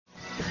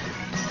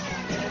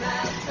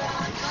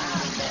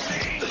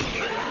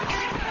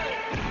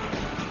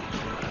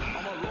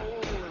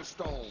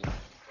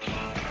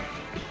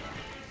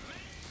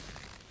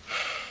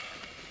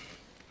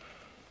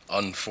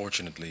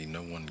Unfortunately,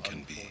 no one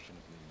can be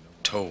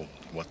told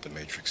what the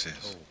Matrix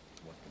is.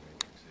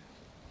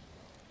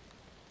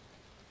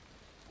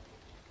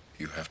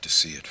 You have to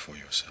see it for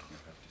yourself.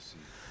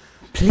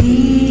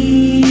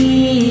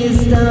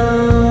 Please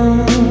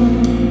don't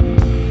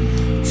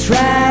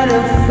try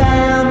to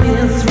find me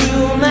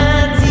through my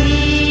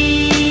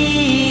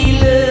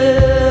dealer.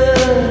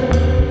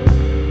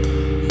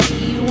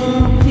 He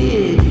won't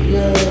pick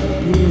up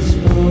his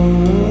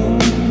phone.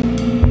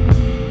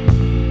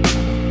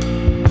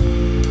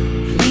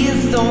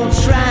 Please don't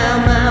try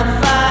my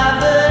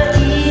father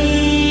either.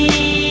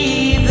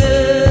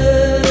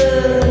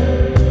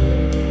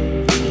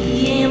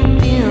 He ain't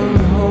been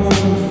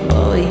home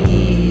for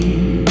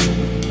years.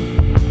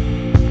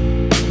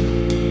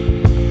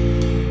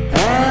 I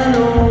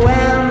know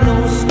I'm no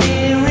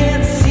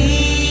spirit seeker.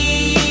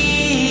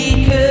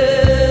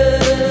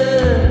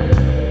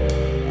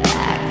 I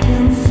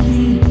can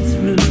sleep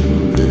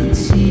through the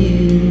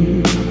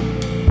tears.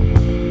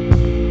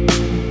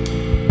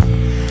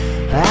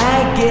 I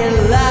get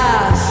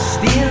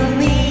lost in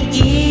the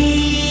ether.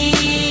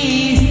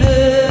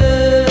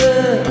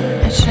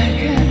 I check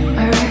it, I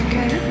wreck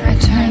it, I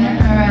turn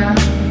it around.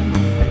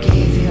 I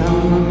gave you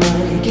all my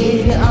money,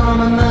 gave you all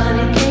my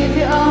money, gave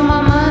you all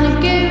my money,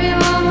 gave you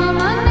all my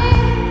money.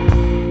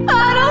 I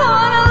don't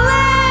wanna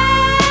live.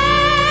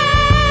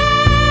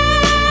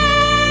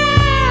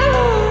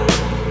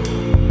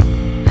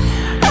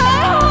 I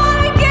don't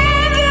wanna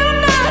give you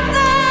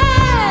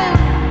nothing,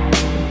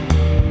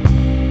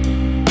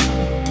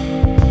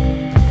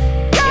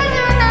 'cause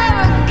you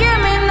never give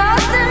me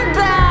nothing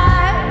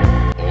back.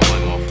 All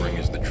I'm offering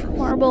is the truth.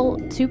 Marble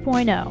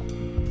 2.0.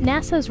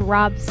 NASA's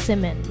Rob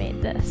Simon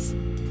made this,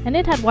 and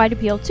it had wide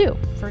appeal too.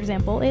 For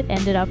example, it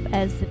ended up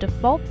as the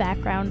default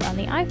background on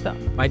the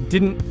iPhone. I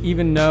didn't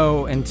even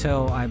know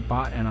until I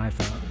bought an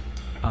iPhone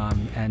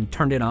and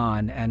turned it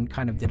on and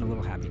kind of did a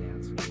little happy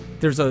dance.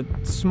 There's a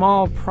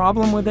small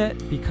problem with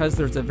it because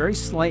there's a very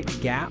slight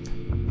gap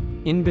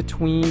in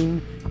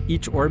between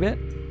each orbit.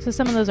 So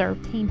some of those are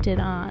painted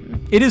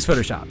on. It is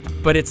photoshopped,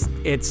 but it's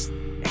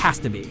has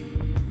to be.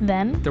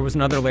 Then, There was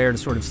another layer to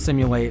sort of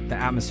simulate the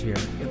atmosphere.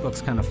 It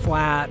looks kind of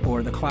flat,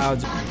 or the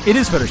clouds. It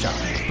is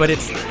photoshopped, but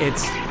it's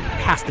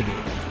has to be.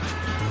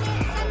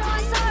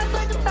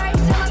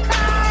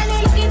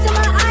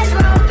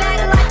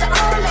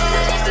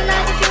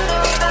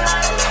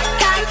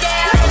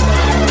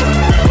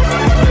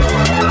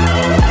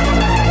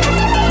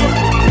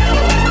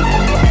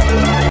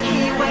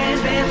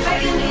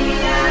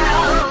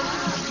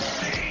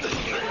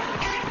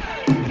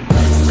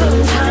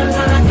 Sometimes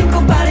all I think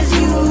about is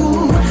you.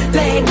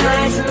 Late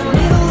nights in the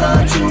middle of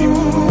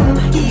June.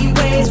 He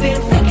always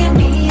been faking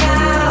me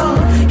out.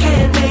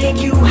 Can't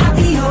make you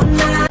happy or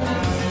not.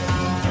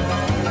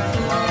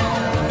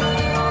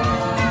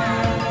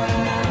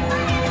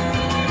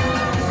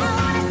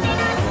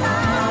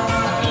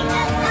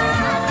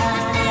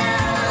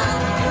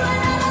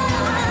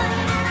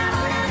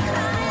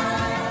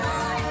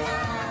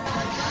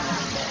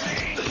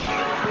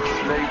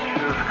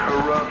 Nature's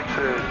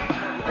corrupted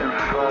and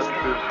such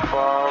is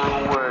far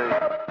away.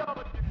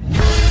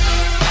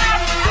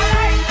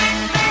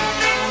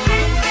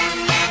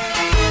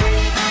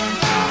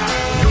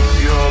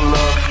 Your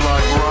love's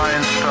like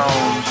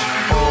rhinestones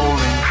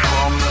falling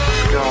from the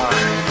sky.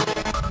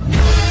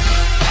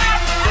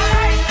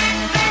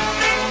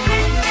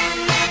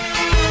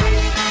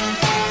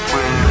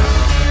 With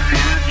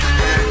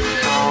future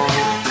souls,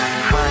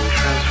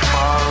 fractures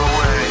far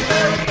away.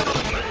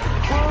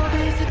 World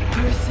is a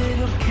curse,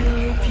 it'll kill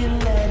if you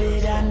let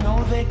it. I know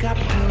they got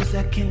pills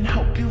that can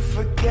help you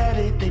forget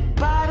it. They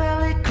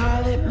bodily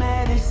call it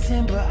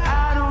medicine, but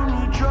I don't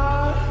need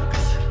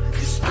drugs,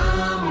 'cause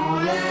I'm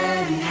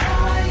already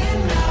high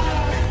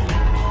enough.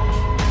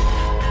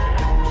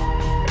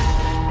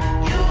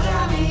 You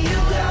got me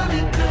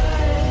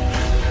good.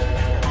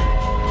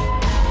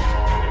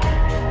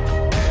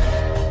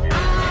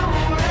 I'm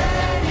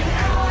already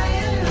high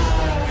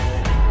enough.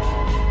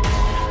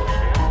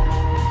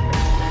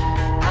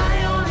 I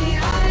only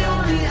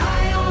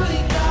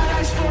got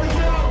eyes for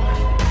you.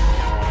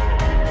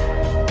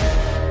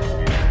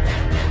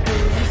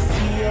 Will you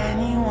see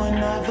anyone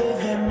other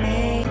than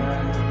me?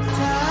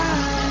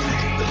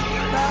 Time,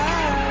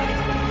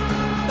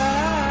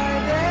 bye,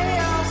 they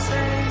all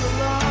sing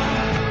along.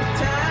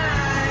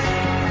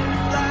 Time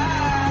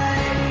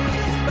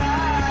flies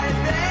by,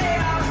 they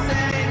all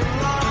sing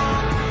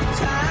along.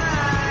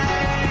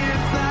 Time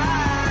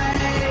flies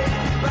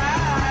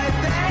by,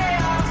 they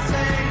all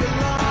sing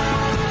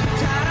along.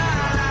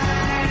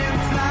 Time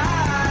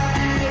flies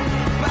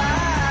by.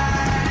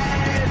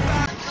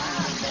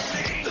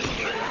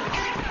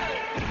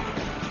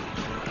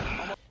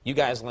 You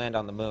guys land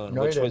on the moon,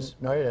 No, which you was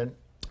didn't. No, you didn't.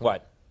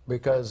 what?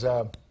 Because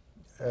there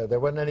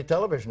wasn't any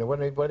television. There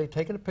wasn't anybody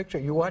taking a picture.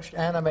 You watched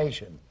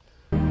animation.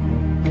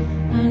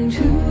 And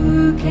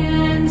who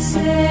can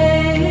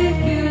say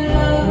if your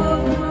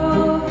love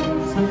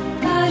grows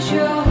as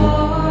your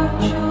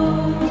heart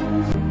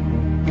shows?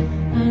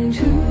 And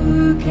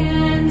who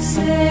can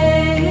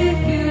say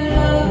if your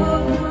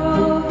love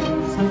grows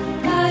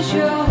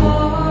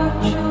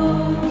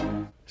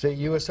So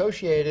you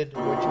associated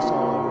what you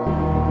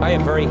saw. I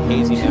have very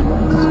hazy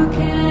memories. Who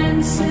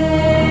can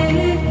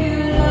say if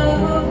your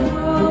love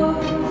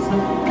grows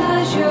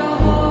as your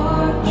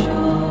heart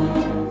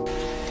shows?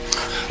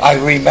 I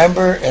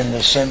remember in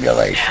the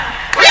simulation,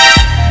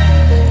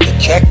 the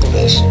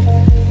checklist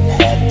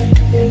had the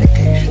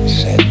communication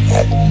set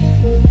at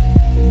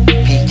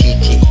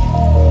PTT.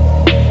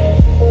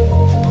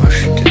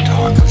 Push to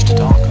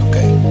talk,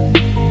 okay.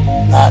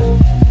 Not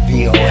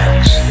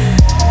VOX.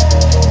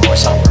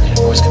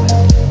 Voice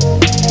command.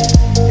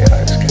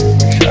 Yeah, it's good.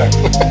 Pretty sharp.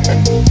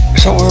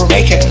 So we were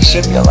making a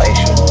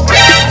simulation. I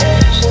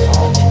just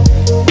thought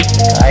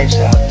the guys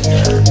out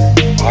there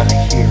ought to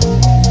hear what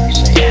we're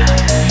saying.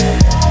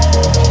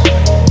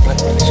 Flip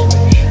the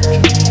switch to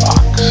the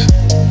box.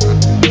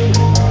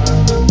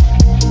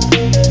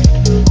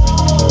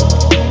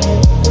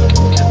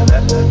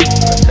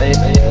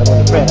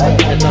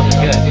 That's something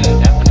good.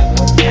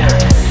 Good.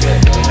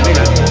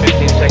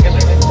 15 seconds.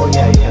 Oh,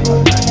 yeah.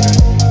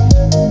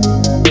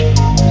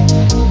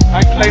 I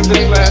claim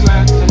this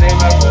land to name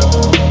after.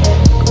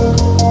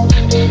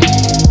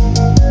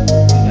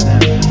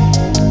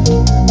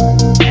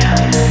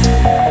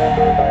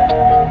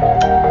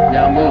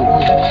 Now move.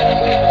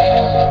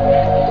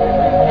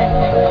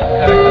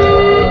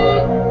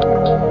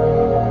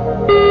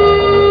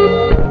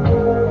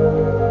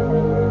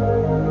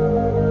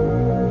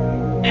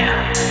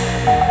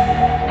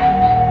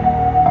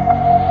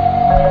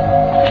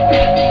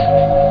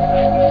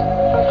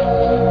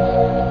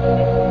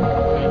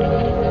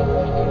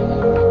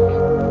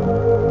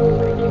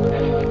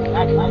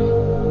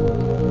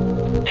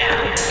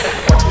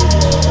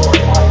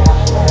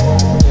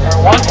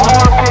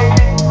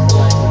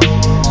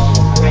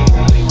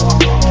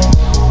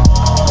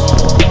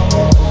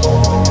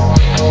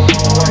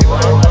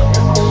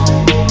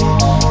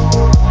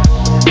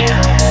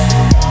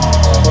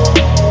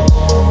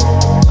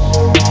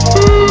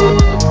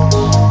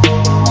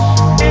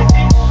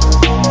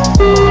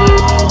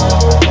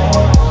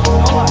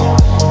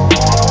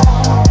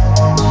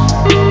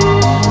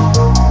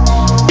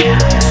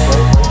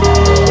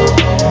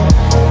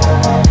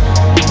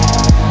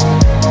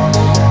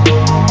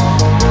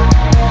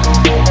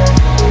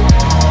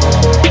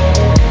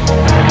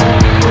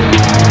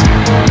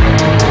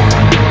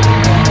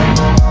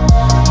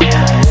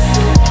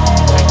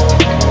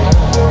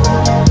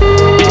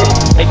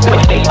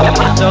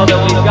 So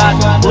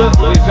that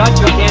we've got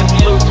you against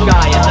blue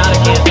sky and not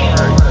against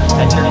earth.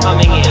 That you're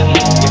coming in.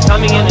 You're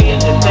coming in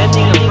against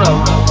descending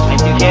approach, and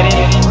you get in.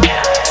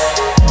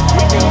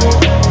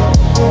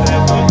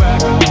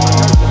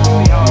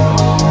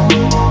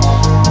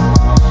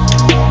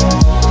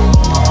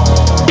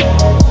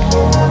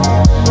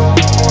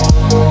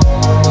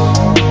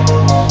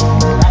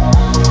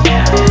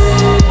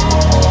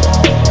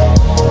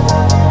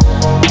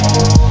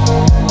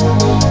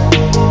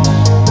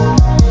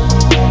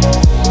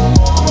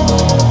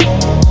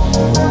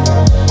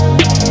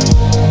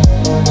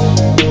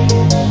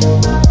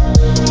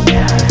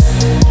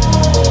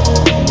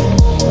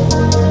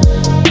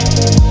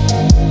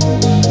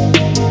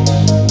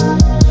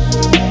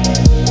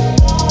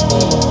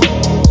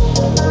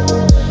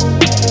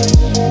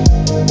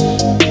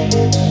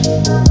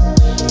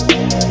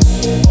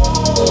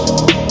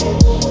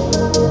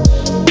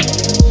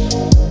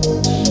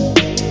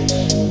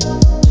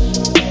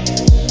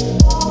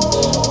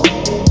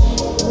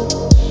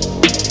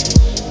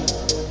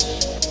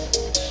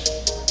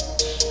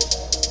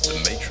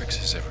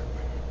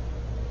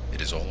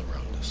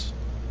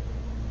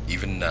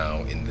 Even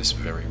now, in this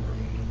very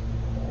room,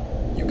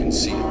 you can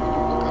see it when you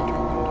look out your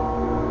window,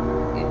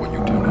 or when you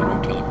turn on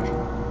your television.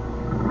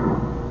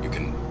 You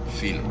can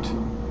feel it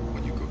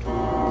when you go to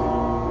work,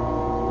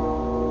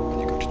 when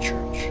you go to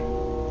church,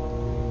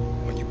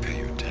 when you pay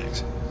your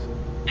taxes.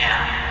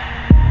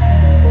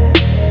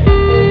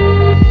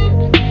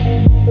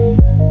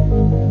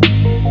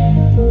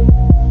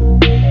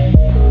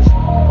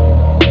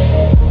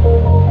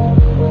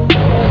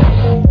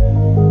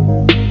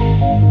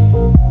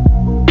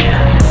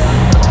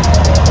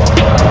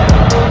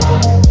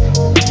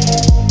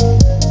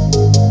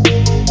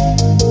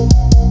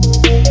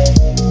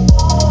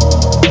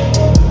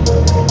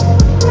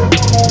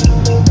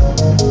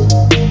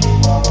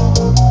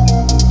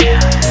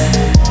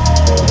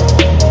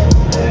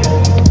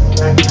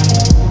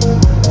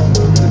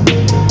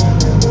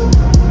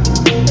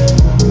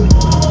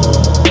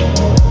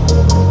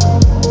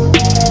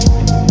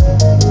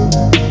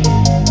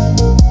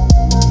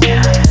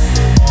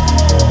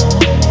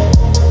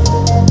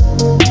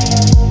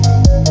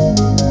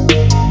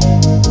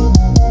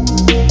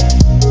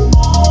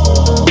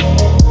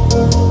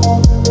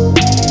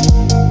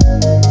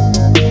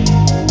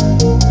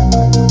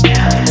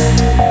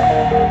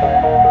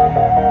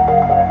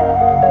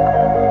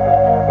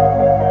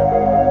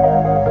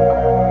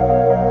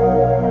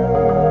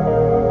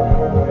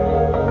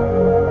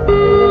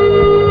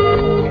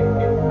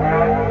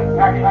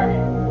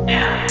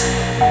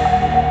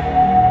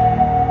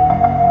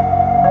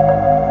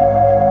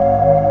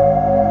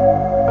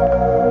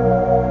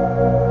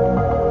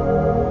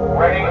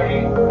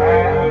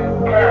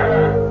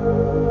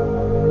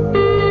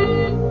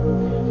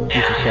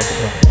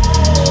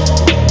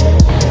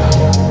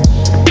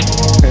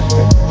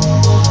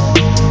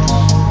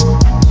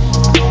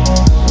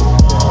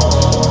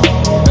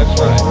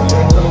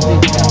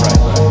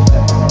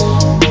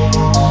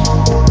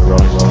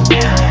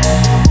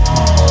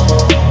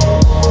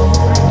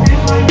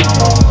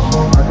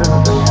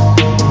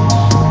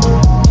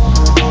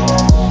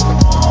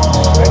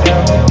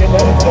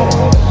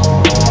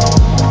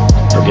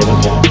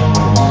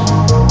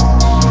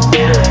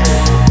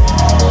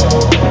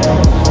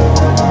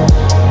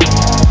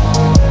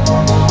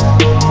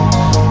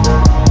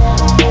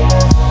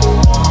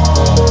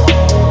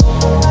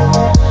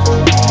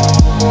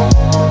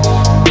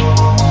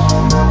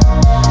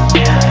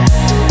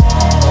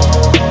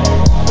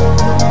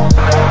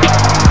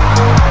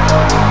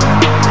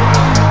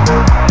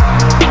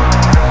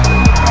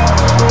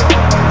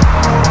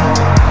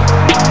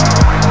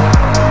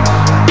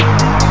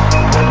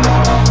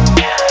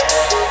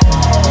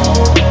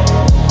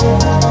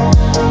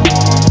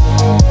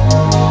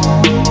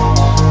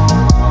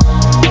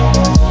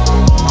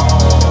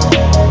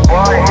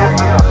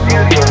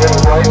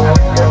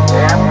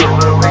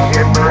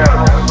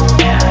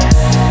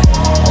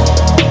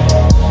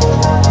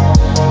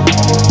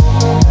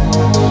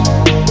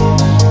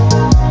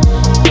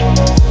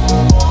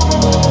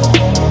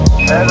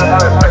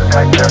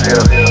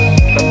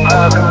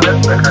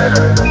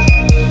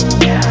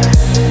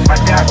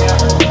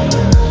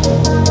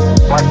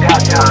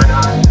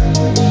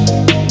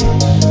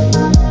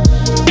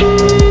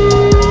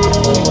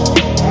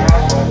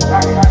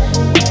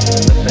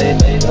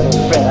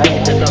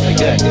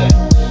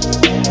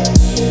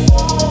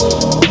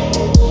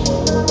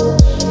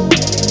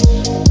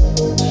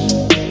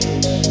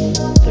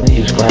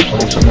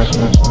 Thanks for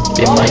messing with me.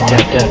 Being my tap.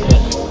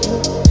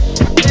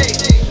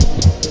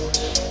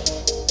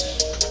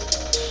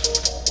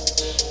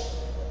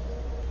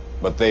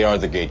 But they are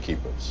the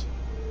gatekeepers.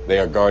 They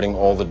are guarding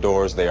all the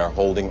doors, they are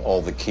holding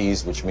all the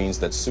keys, which means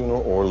that sooner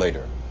or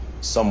later,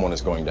 someone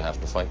is going to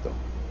have to fight them.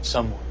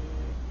 Someone.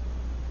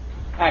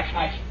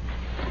 Action.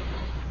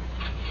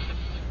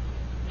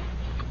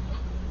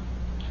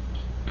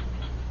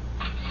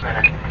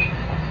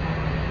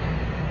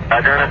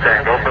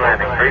 Roger, go for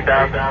landing.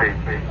 3,000 feet.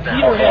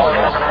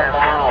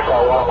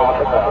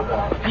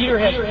 Peter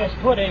has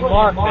put a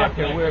mark back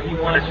there where he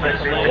wants to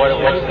land.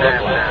 What's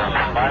that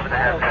now?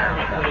 5.5 down.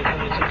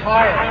 It's a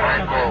tire.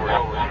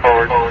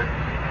 Forward.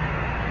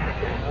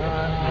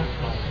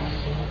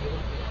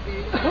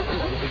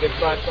 We get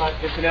front,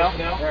 good to know?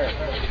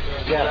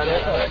 Yeah.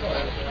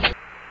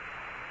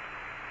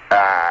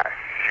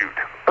 Shoot.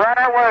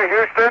 Right away,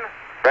 Houston.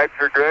 Bets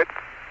are good.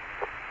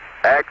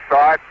 Ag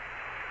thought.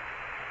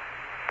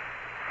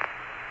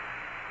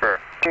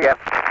 Yeah.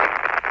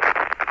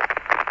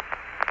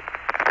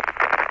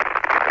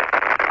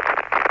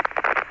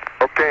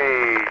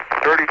 Okay,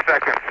 30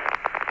 seconds.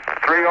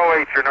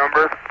 308 your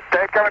number.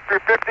 Okay, coming through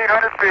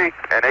 1,500 feet,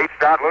 and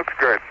H-dot looks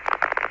good.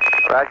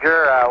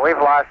 Roger, we've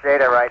lost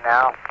data right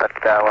now, but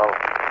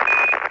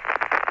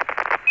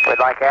we'd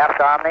like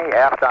aft Omni,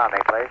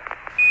 please.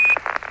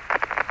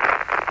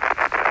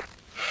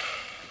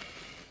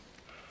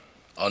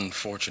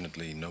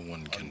 Unfortunately, no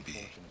one can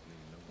be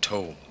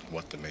told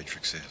what the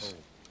Matrix is.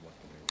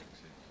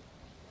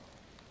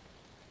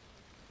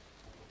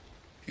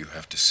 You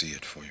have to see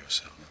it for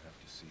yourself.